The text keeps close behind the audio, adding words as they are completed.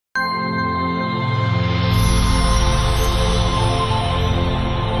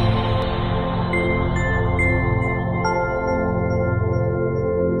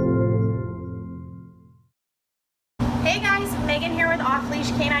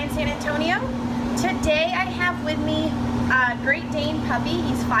Canine San Antonio. Today I have with me a Great Dane puppy.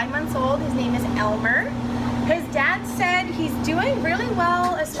 He's 5 months old. His name is Elmer. His dad said he's doing really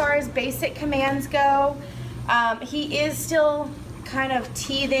well as far as basic commands go. He is still kind of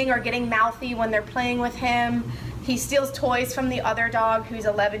teething or getting mouthy when they're playing with him. He steals toys from the other dog who's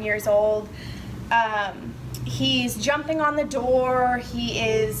 11 years old. He's jumping on the door. He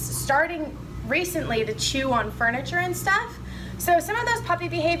is starting recently to chew on furniture and stuff. So some of those puppy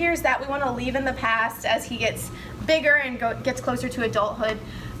behaviors that we want to leave in the past as he gets bigger and gets closer to adulthood.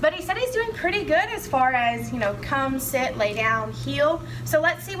 But he said he's doing pretty good as far as, you know, come, sit, lay down, heel. So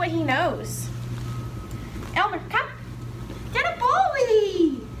let's see what he knows. Elmer, come. Get a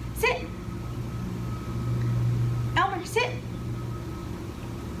bully. Sit. Elmer, sit.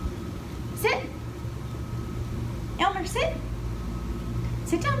 Sit. Elmer, sit.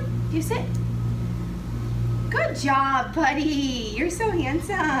 Sit down. You sit. Good job, buddy. You're so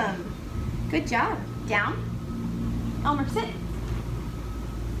handsome. Good job. Down. Elmer, sit.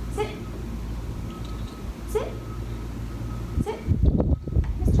 Sit. Sit. Sit.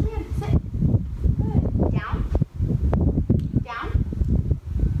 Mr. Man, sit. Good. Down. Down.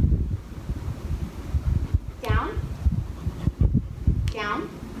 Down. Down.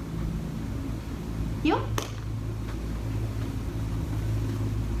 Heel.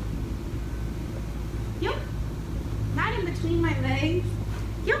 Heel. Not in between my legs.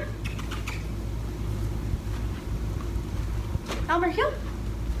 Heel. Elmer, heel.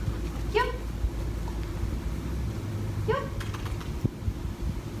 Heel. Heel.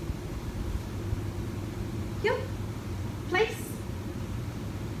 Heel. Place.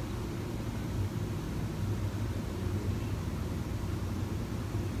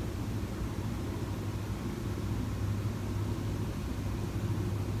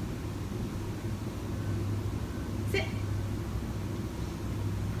 Sit.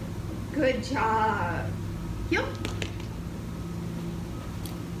 Good job. Heel.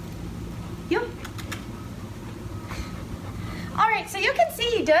 Heel. All right, so you can see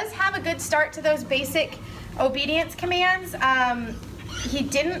he does have a good start to those basic obedience commands. He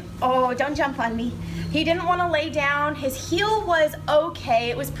didn't, oh, don't jump on me. He didn't want to lay down. His heel was okay.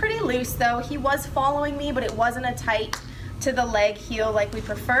 It was pretty loose though. He was following me, but it wasn't a tight to the leg heel like we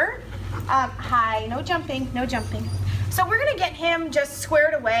prefer. Hi, no jumping, no jumping. So we're gonna get him just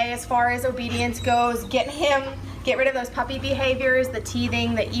squared away as far as obedience goes, get rid of those puppy behaviors, the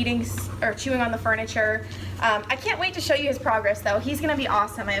teething, the eating or chewing on the furniture. I can't wait to show you his progress though. He's gonna be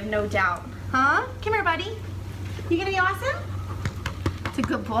awesome, I have no doubt. Huh? Come here, buddy. You gonna be awesome? It's a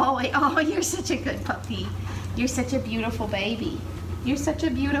good boy. Oh, you're such a good puppy. You're such a beautiful baby. You're such a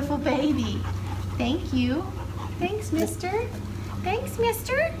beautiful baby. Thank you. Thanks, mister. Thanks,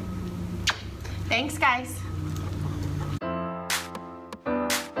 mister. Thanks, guys.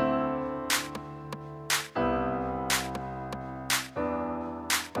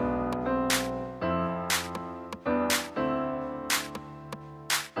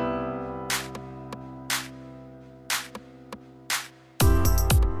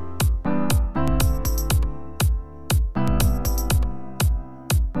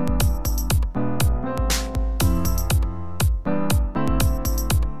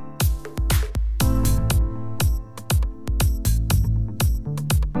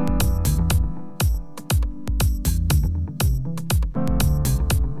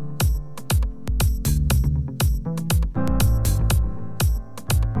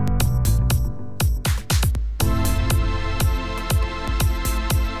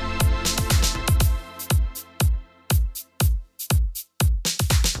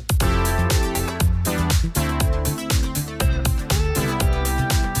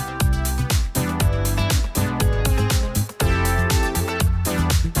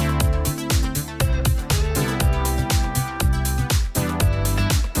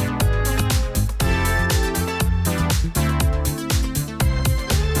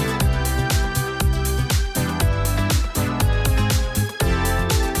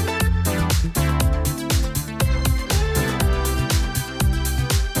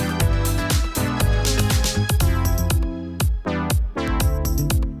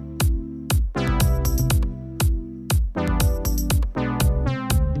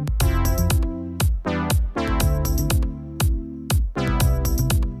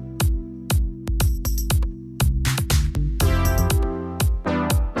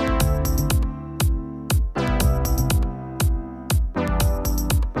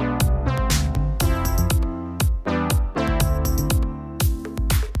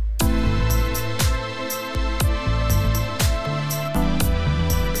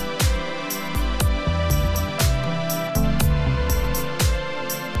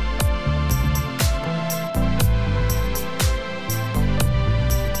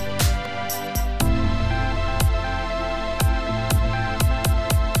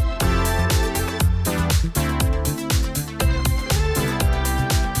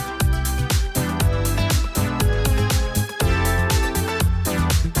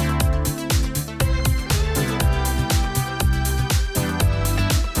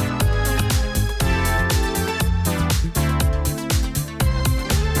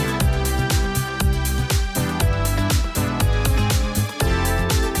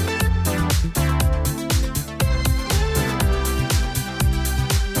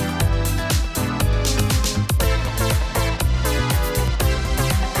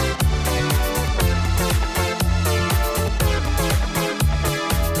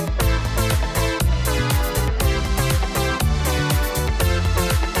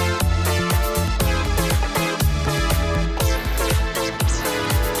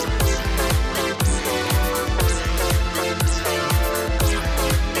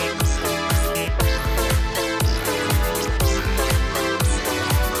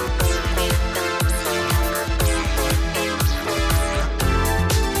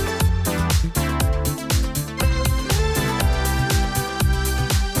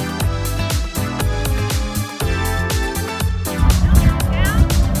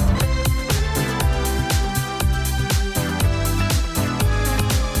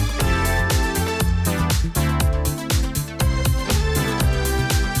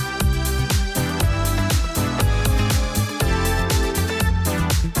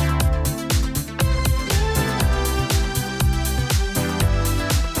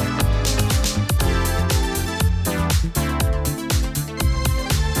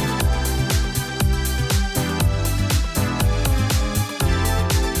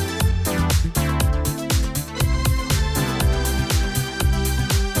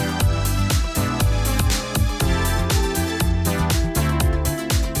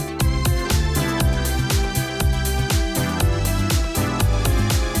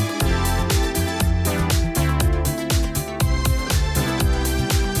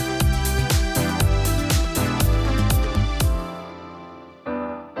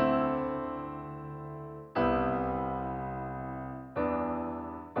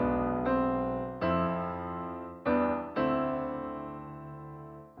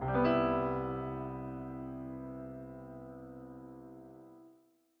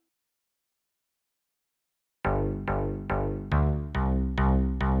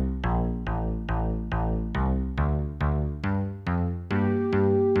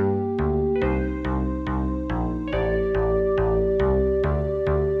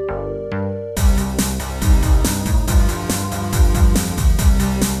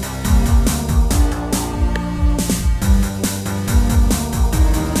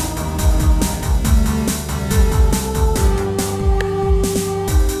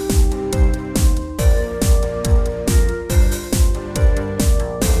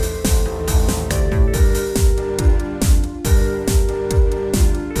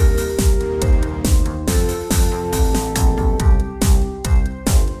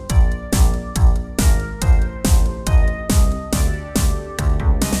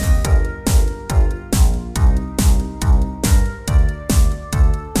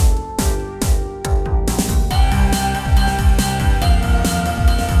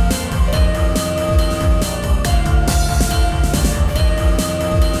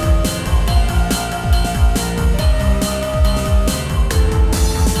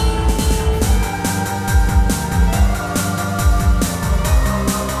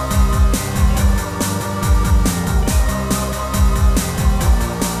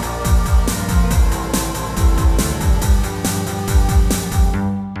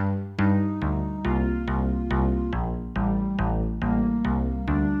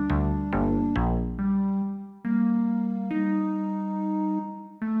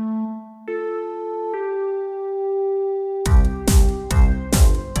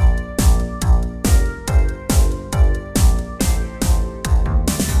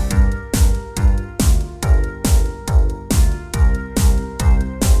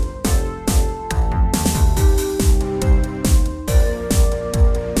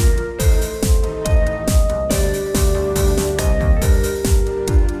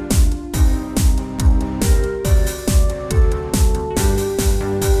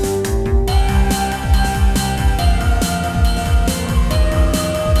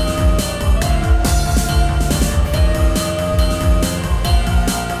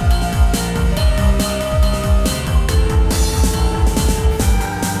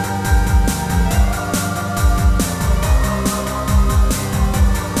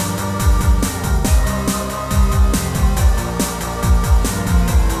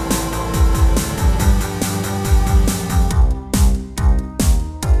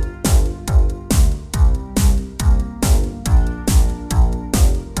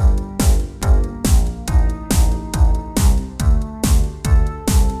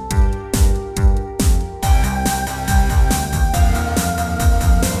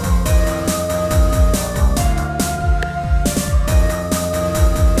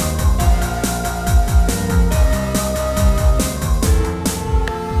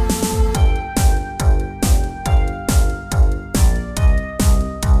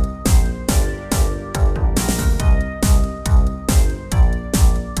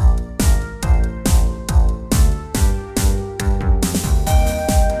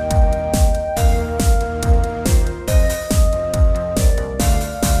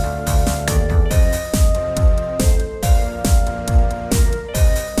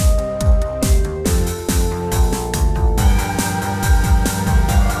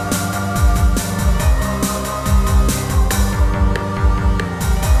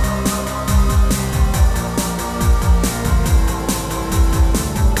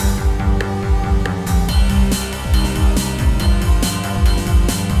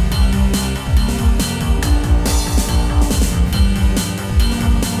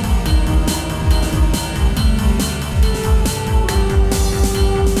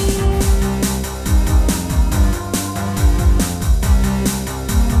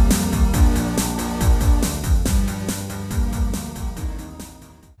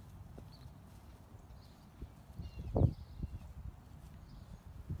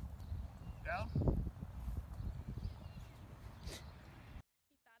 Down. He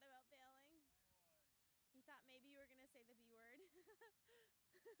thought about bailing. He thought maybe you were going to say the B word.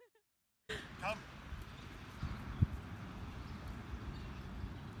 Come.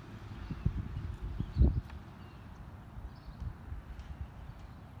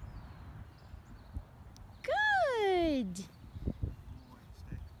 Good.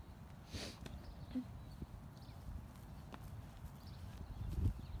 Stay.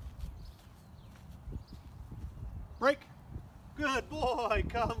 Break. Good boy.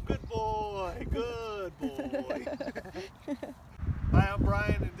 Come. Good boy. Good boy. Hi, I'm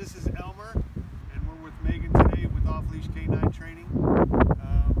Brian, and this is Elmer, and we're with Megan today with Off-Leash Canine Training.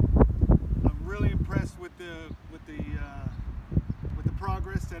 I'm really impressed with the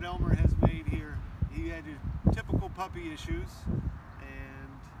progress that Elmer has made here. He had his typical puppy issues,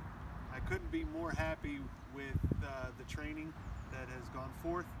 and I couldn't be more happy with the training that has gone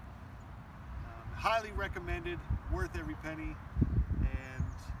forth. Highly recommended, worth every penny, and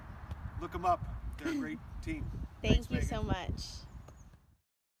look them up. They're a great team. Thank you Megan. so much.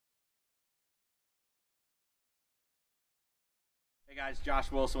 Hey guys,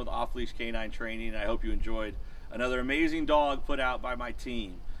 Josh Wilson with Off-Leash Canine Training. I hope you enjoyed another amazing dog put out by my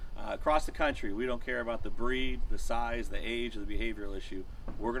team. Across the country, we don't care about the breed, the size, the age, or the behavioral issue.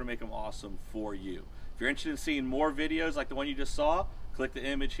 We're going to make them awesome for you. If you're interested in seeing more videos like the one you just saw, click the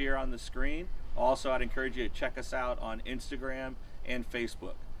image here on the screen. Also, I'd encourage you to check us out on Instagram and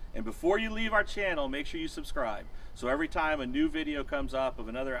Facebook. And before you leave our channel, make sure you subscribe. So every time a new video comes up of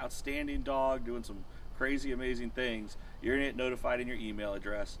another outstanding dog doing some crazy, amazing things, you're going to get notified in your email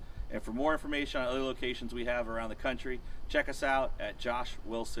address. And for more information on other locations we have around the country, check us out at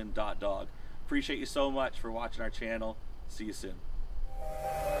joshwilson.dog. Appreciate you so much for watching our channel. See you soon.